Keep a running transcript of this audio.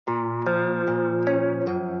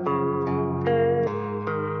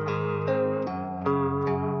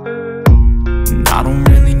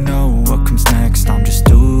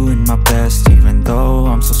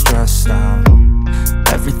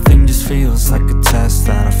like a test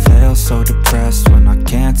that I fail, so depressed when I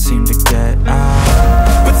can't seem to get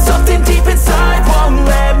out. But something deep inside won't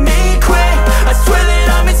let me quit. I swear that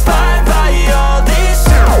I'm inspired by all this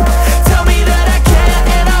shit. Tell me that I can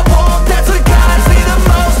and I won't. That's what guides me the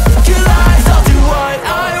most. Your lies, I'll do what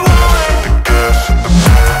I want.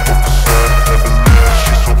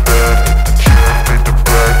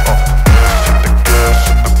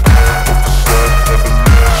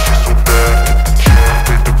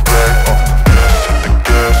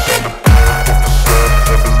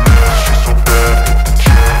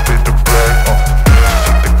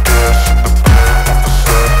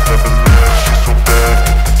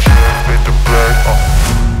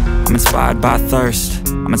 I'm inspired by thirst,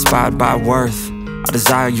 I'm inspired by worth. I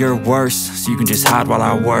desire your worst, so you can just hide while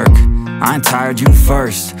I work. I ain't tired, you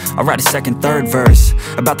first. I'll write a second, third verse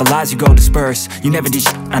about the lies you go disperse. You never did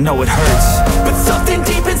shit, I know it hurts. But something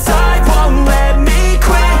deep inside won't let me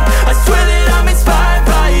quit. I swear that I'm inspired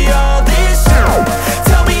by all this shit.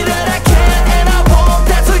 Tell me that I can and I won't.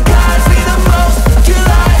 That's what guides me the most. Your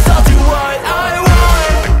lies, I'll do what I want.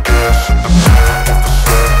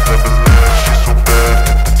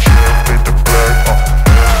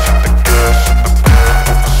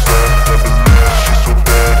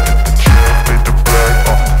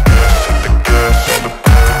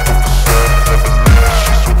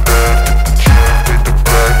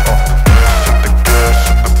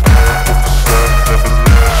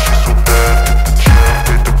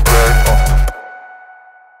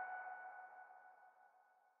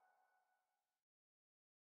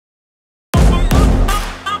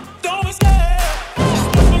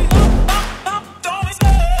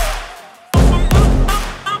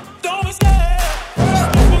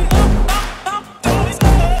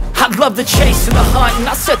 Love the chase and the hunt, and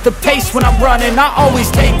I set the pace when I'm running. I always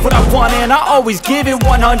take what I want and I always give it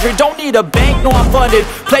 100. Don't need a bank, no I'm funded.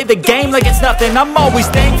 Play the game like it's nothing. I'm always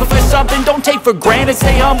thankful for something. Don't take for granted,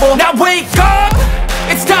 stay humble. Now wake up!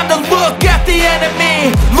 It's time to look at the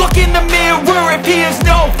enemy. Look in the mirror if he is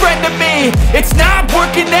no friend to me. It's not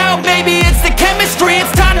working out, maybe it's the chemistry. It's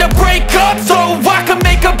time to break up so I can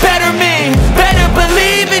make a better me. Better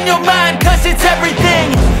believe in your mind, cause it's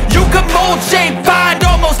everything. You can mold, shape, find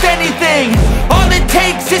almost anything. All it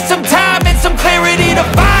takes is some time and some clarity to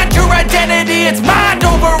find your identity. It's mind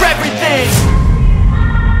over everything.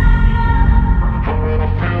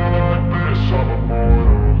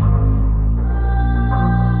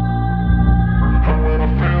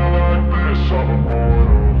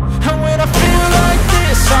 And when I feel like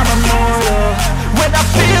this, I'm immortal. When I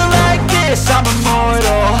feel like this, I'm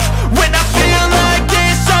immortal. When I feel like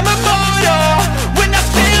this, I'm immortal. When I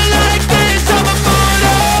feel like this, I'm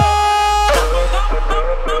immortal.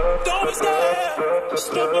 Don't be scared. Just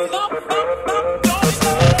step up. Don't be scared.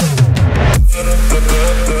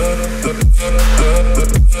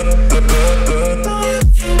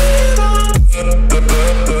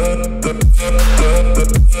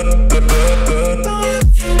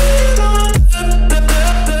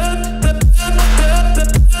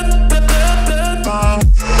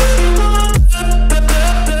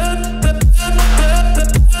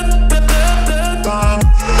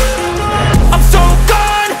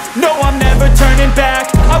 Turning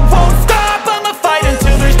back, I won't stop, I'ma fight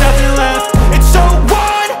until there's nothing left. It's so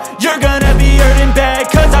on, you're gonna be hurting bad,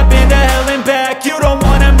 cause I've been to hell and back. You don't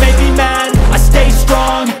wanna make me mad, I stay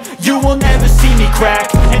strong, you will never see me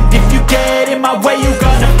crack. And if you get in my way, you're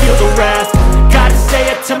gonna feel the wrath. Gotta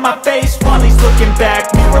say it to my face while he's looking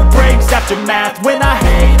back. Mirror breaks after math, when I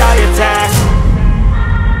hate, I attack.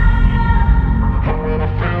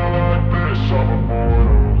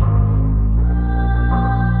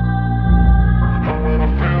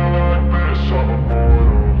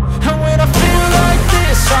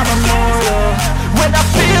 I'm immortal. When I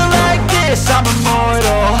feel like this, I'm immortal.